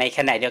ในข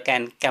ณะเดียวกัน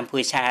กัมพู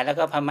ชาแล้ว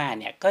ก็พม่า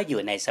เนี่ยก็อ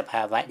ยู่ในสภ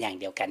าวะอย่าง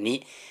เดียวกันนี้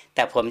แ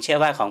ต่ผมเชื่อ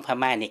ว่าของพ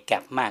ม่านี่กลั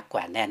บมากก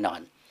ว่าแน่นอ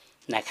น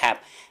นะครับ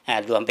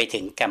รวมไปถึ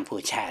งกัมพู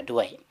ชาด้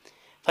วย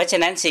เพราะฉะ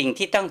นั้นสิ่ง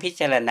ที่ต้องพิ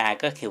จารณา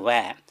ก็คือว่า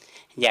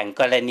อย่าง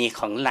กรณี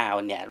ของลาว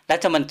เนี่ยรั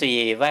ฐมนตรี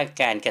ว่า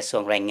การกระทรว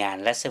งแรงงาน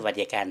และสวัส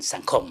ดิการสั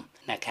งคม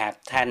นะครับ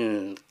ท่าน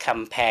ค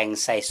ำแพง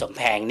ไสสม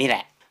แพงนี่แหล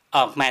ะอ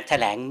อกมาแถ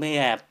ลงเมื่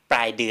อปล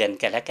ายเดือน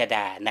กรกฎ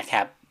าคมนะค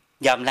รับ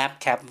ยอมรับ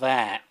ครับว่า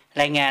แ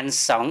รงงาน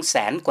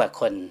 200,000 กว่า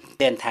คน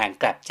เดินทาง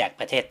กลับจาก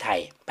ประเทศไทย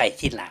ไป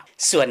ที่ลาว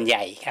ส่วนให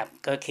ญ่ครับ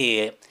ก็คือ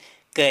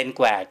เกิน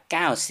กว่า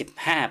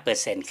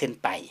 95% ขึ้น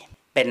ไป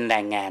เป็นแร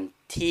งงาน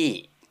ที่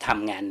ท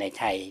ำงานใน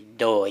ไทย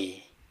โดย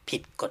ผิ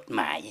ดกฎห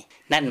มาย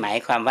นั่นหมาย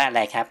ความว่าอะไ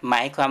รครับหม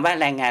ายความว่า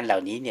แรงงานเหล่า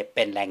นี้เนี่ยเ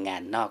ป็นแรงงา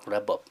นนอกร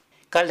ะบบ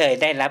ก็เลย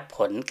ได้รับ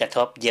ผลกระท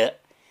บเยอะ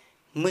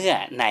เมื่อ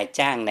นาย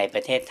จ้างในป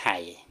ระเทศไท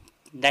ย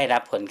ได้รั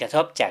บผลกระท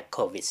บจากโค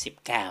วิด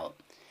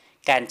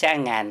 -19 การจ้าง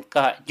งาน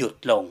ก็หยุด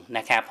ลงน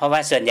ะครับเพราะว่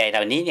าส่วนใหญ่เห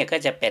ล่านี้เนี่ยก็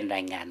จะเป็นแร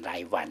งงานรา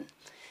ยวัน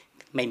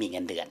ไม่มีเ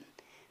งินเดือน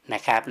น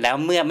ะครับแล้ว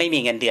เมื่อไม่มี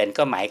เงินเดือน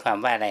ก็หมายความ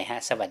ว่าอะไรฮะ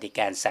สวัสดิก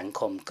ารสัง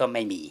คมก็ไ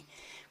ม่มี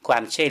ควา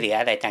มช่วยเหลือ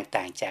อะไร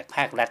ต่างๆจากภ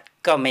าครัฐ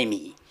ก็ไม่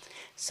มี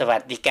สวั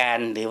สดิการ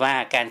หรือว่า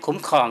การคุ้ม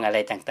ครองอะไร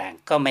ต่าง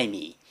ๆก็ไม่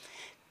มี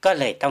ก็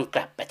เลยต้องก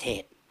ลับประเท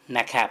ศน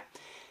ะครับ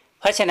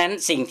เพราะฉะนั้น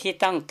สิ่งที่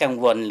ต้องกัง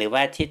วลหรือ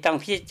ว่าที่ต้อง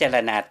พิจาร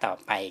ณาต่อ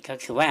ไปก็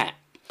คือว่า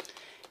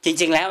จ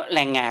ริงๆแล้วแร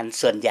งงาน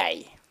ส่วนใหญ่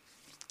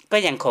ก็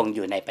ยังคงอ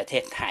ยู่ในประเท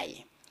ศไทย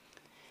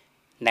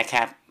นะค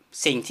รับ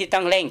สิ่งที่ต้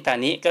องเร่งตอน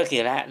นี้ก็คื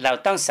อเรา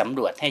ต้องสำร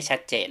วจให้ชั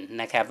ดเจน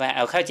นะครับว่าเอ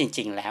าเข้าจ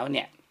ริงๆแล้วเ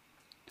นี่ย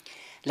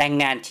แรง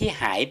งานที่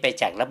หายไป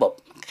จากระบบ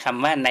ค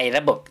ำว่าในร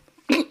ะบบ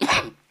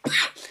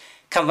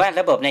คำว่า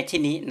ระบบในที่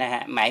นี้นะฮ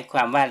ะหมายคว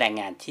ามว่าแรง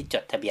งานที่จ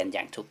ดทะเบียนอ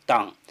ย่างถูกต้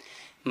อง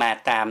มา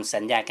ตามสั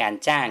ญญาการ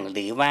จ้างห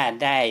รือว่า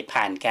ได้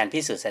ผ่านการพิ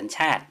สูจน์สัญช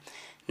าติ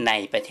ใน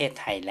ประเทศ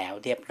ไทยแล้ว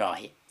เรียบร้อ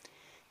ย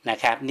นะ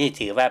ครับนี่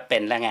ถือว่าเป็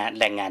นแร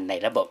งงานใน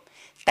ระบบ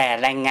แต่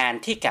แรงงาน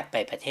ที่กลับไป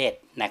ประเทศ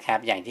นะครับ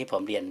อย่างที่ผ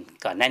มเรียน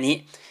ก่อนหน้านี้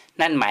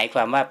นั่นหมายคว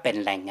ามว่าเป็น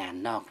แรงงาน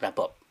นอกระ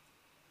บบ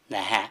น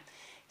ะฮะ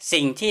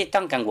สิ่งที่ต้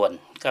องกังวล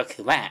ก็คื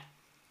อว่า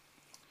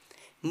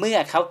เมื่อ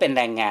เขาเป็น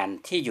แรงงาน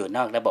ที่อยู่น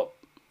อกระบบ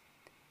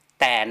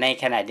แต่ใน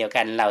ขณะเดียว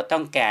กันเราต้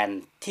องการ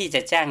ที่จ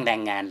ะจ้างแร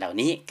งงานเหล่า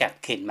นี้กลับ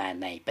คืนมา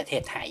ในประเท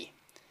ศไทย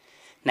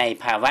ใน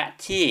ภาวะ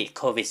ที่โ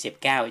ควิด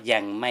 -19 ยั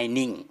งไม่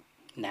นิ่ง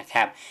นะค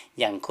รับ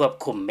ยังควบ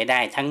คุมไม่ได้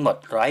ทั้งหมด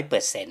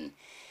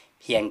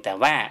 100% เพียงแต่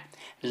ว่า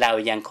เรา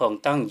ยังคง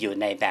ต้องอยู่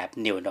ในแบบ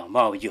New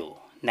Normal อยู่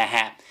นะฮ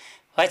ะ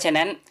เพราะฉะ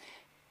นั้น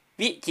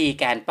วิธี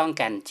การป้อง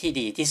กันที่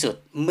ดีที่สุด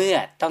เมื่อ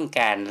ต้อง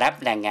การรับ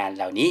แรงงานเ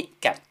หล่านี้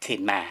กลับคื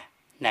นมา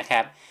นะค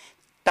รับ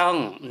ต้อง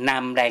น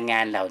ำแรงงา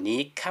นเหล่านี้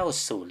เข้า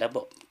สู่ระบ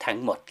บทั้ง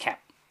หมดครับ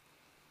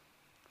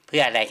เพื่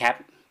ออะไรครับ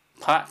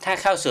เพราะถ้า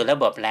เข้าสู่ระ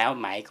บบแล้ว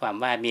หมายความ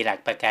ว่ามีหลัก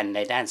ประกันใน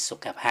ด้านสุ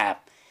ขภาพ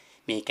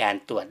มีการ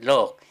ตรวจโร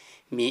ค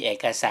มีเอ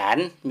กสาร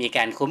มีก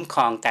ารคุ้มคร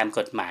องตามก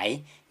ฎหมาย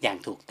อย่าง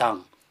ถูกต้อง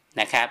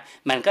นะครับ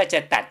มันก็จะ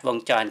ตัดวง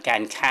จรกา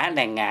รค้าแ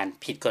รงงาน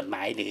ผิดกฎหม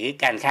ายหรือ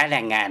การค้าแร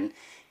งงาน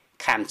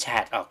ข้ามชา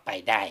ติออกไป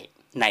ได้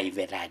ในเว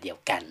ลาเดียว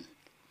กัน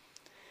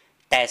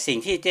แต่สิ่ง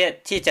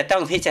ที่จะต้อ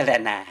งพิจาร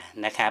ณา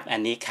นะครับอัน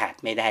นี้ขาด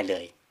ไม่ได้เล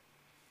ย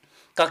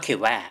ก็คือ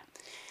ว่า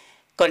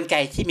กลไก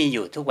ที่มีอ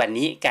ยู่ทุกวัน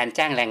นี้การ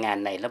จ้างแรงงาน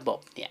ในระบบ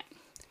เนี่ย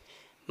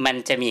มัน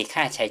จะมี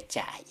ค่าใช้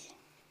จ่าย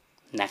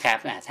นะครับ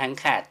ทั้ง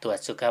ค่าตรวจ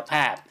สุขภ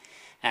าพ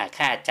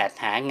ค่าจัด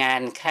หางา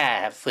นค่า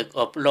ฝึก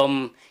อบรม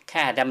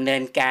ค่าดำเนิ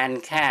นการ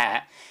ค่า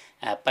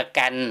ประ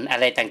กันอะ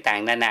ไรต่าง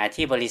ๆนานา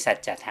ที่บริษัท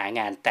จัดหา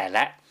งานแต่ล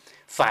ะ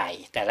ฝ่าย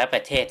แต่ละปร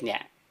ะเทศเนี่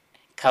ย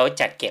เขา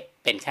จัดเก็บ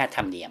เป็นค่าธ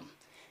รรมเนียม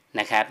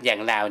นะครับอย่าง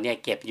ลาวเนี่ย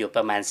เก็บอยู่ป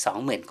ระมาณ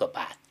 20,000 กว่าบ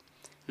าท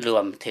รว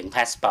มถึงพ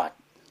าสปอร์ต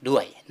ด้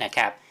วยนะค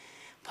รับ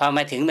พอม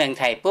าถึงเมือง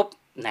ไทยปุ๊บ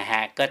นะฮ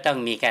ะก็ต้อง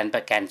มีการป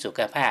ระกันสุข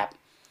ภาพ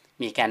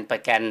มีการปร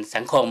ะกัน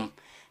สังคม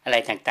อะไร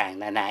ต่าง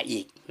ๆนานา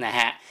อีกนะฮ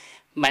ะ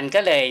มันก็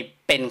เลย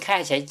เป็นค่า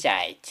ใช้จ่า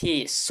ยที่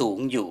สูง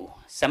อยู่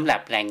สำหรั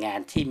บแรงงาน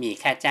ที่มี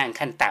ค่าจ้าง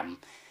ขั้นต่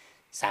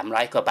ำ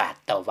300 กว่าบาท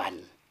ต่อวัน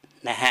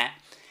นะฮะ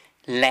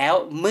แล้ว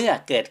เมื่อ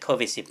เกิดโค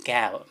วิด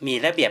 -19 มี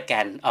ระเบียบก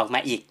ารออกมา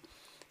อีก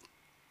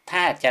ถ้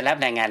าจะรับ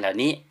แรงงานเหล่า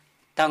นี้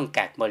ต้อง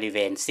กักบริเว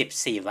ณ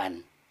14 วัน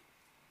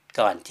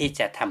ก่อนที่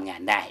จะทำงา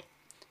นได้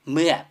เ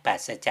มื่อปรา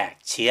ศจาก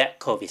เชื้อ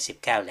โควิด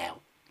 -19 แล้ว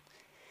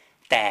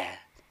แต่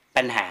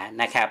ปัญหา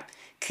นะครับ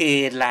คือ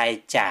ราย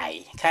จ่าย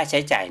ค่าใช้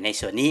จ่ายใน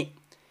ส่วนนี้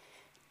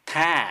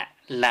ถ้า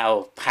เรา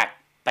ผลัก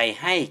ไป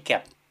ให้กั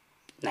บ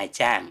นาย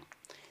จ้าง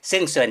ซึ่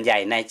งส่วนใหญ่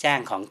นายจ้าง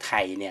ของไท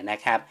ยเนี่ยนะ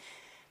ครับ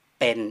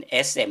เป็น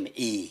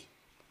SME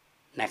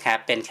นะครับ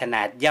เป็นขน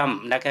าดย่อม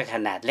แล้วก็ข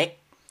นาดเล็ก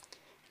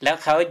แล้ว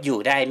เขาอยู่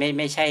ได้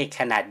ไม่ใช่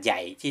ขนาดใหญ่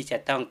ที่จะ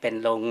ต้องเป็น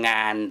โรงง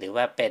านหรือ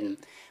ว่าเป็น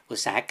อุ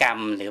ตสาหกรรม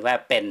หรือว่า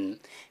เป็น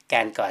ก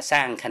ารก่อสร้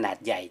างขนาด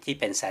ใหญ่ที่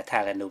เป็นสาธา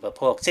รณูปโ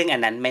ภคซึ่งอั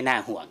นนั้นไม่น่า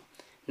ห่วง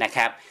นะค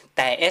รับแ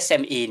ต่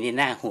SME นี่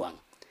น่าห่วง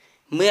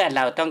เมื่อเ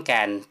ราต้องก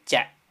ารจ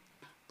ะ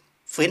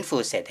ฟื้นฟู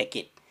เศรษฐ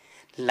กิจ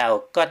เรา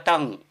ก็ต้อ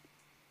ง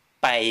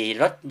ไป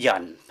ลดหย่อ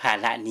นภา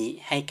ระนี้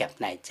ให้กับ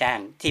นายจ้าง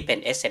ที่เป็น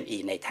SME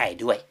ในไทย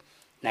ด้วย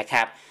นะค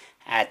รับ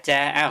อาจ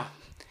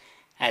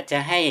จะ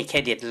ให้เคร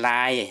ดิตไล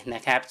น์น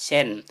ะครับเ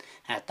ช่น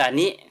ตอน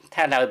นี้ถ้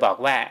าเราบอก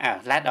ว่า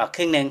รัฐออกค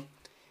รึ่งนึง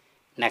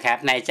นะครับ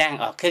นายจ้าง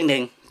ออกครึ่งนึ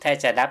งถ้า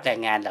จะรับแร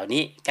งงานเหล่า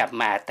นี้กลับ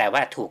มาแต่ว่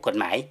าถูกกฎ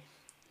หมาย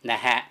นะ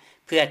ฮะ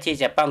เพื่อที่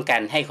จะป้องกั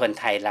นให้คน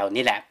ไทยเรา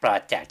นี่แหละปลอ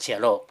ดจากเชื้อ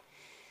โรค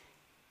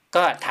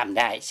ก็ทำ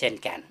ได้เช่น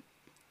กัน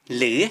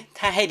หรือ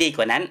ถ้าให้ดีก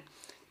ว่านั้น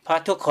เพราะ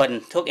ทุกคน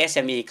ทุก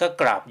SME ก็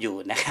กรอบอยู่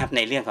นะครับใน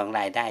เรื่องของ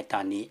รายได้ต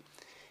อนนี้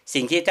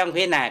สิ่งที่ต้อง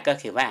พิจารณาก็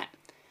คือว่า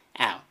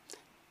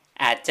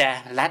อาจจะ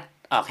รัฐ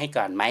ออกให้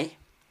ก่อนไหม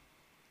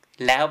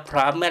แล้วพ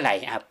ร้อมเมื่อไหร่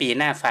ปี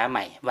หน้าฟ้าให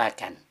ม่ว่า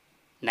กัน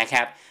นะค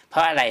รับเพร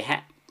าะอะไรฮะ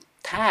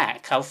ถ้า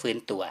เขาฟื้น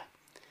ตัว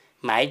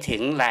หมายถึ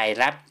งราย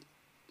รับ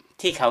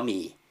ที่เขามี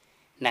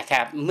นะค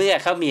รับเมื่อ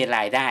เขามีร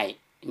ายได้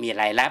มี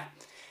รายรับ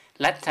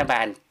รัฐบ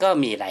าลก็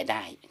มีรายไ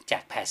ด้จา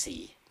กภาษี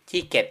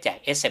ที่เก็บจาก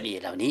SME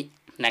เหล่านี้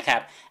นะครั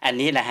บอัน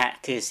นี้แหละฮะ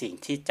คือสิ่ง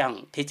ที่ต้อง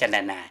พิจาร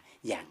ณา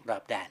อย่างรอ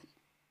บด้าน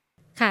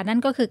ค่ะนั่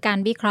นก็คือการ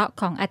วิเคราะห์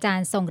ของอาจาร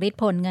ย์ทรงฤทธิ์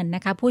พลเงินน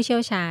ะคะผู้เชี่ย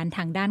วชาญท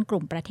างด้านก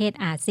ลุ่มประเทศ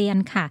อาเซียน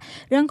ค่ะ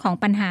เรื่องของ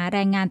ปัญหาแร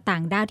งงานต่า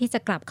งด้าวที่จะ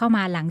กลับเข้าม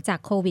าหลังจาก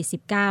โควิด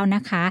 -19 น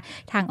ะคะ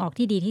ทางออก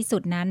ที่ดีที่สุ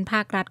ดนั้นภ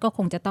าครัฐก็ค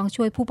งจะต้อง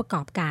ช่วยผู้ประก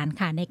อบการ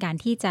ค่ะในการ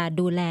ที่จะ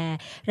ดูแล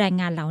แรง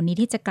งานเหล่านี้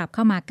ที่จะกลับเ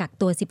ข้ามากัก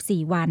ตัว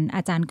14 วันอ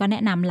าจารย์ก็แน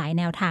ะนำหลาย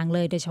แนวทางเล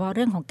ยโดยเฉพาะเ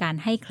รื่องของการ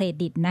ให้เคร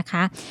ดิตนะค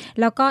ะ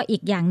แล้วก็อี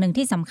กอย่างหนึ่ง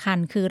ที่สำคัญ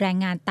คือแรง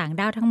งานต่าง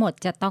ด้าวทั้งหมด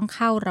จะต้องเ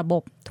ข้าระบ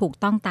บถูก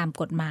ต้องตาม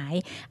กฎหมาย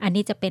อัน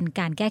นี้จะเป็น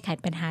การแก้ไข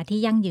ปัญหาที่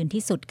ยั่งยืน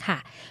ที่สุดค่ะ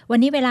วัน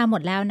นี้เวลาหม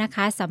ดแล้วนะค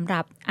ะสำห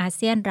รับอาเ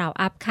ซียนราว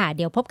อัพค่ะเ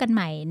ดี๋ยวพบกันให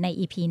ม่ใน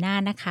EP หน้า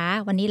นะคะ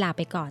วันนี้ลาไ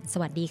ปก่อนส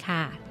วัสดีค่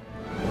ะ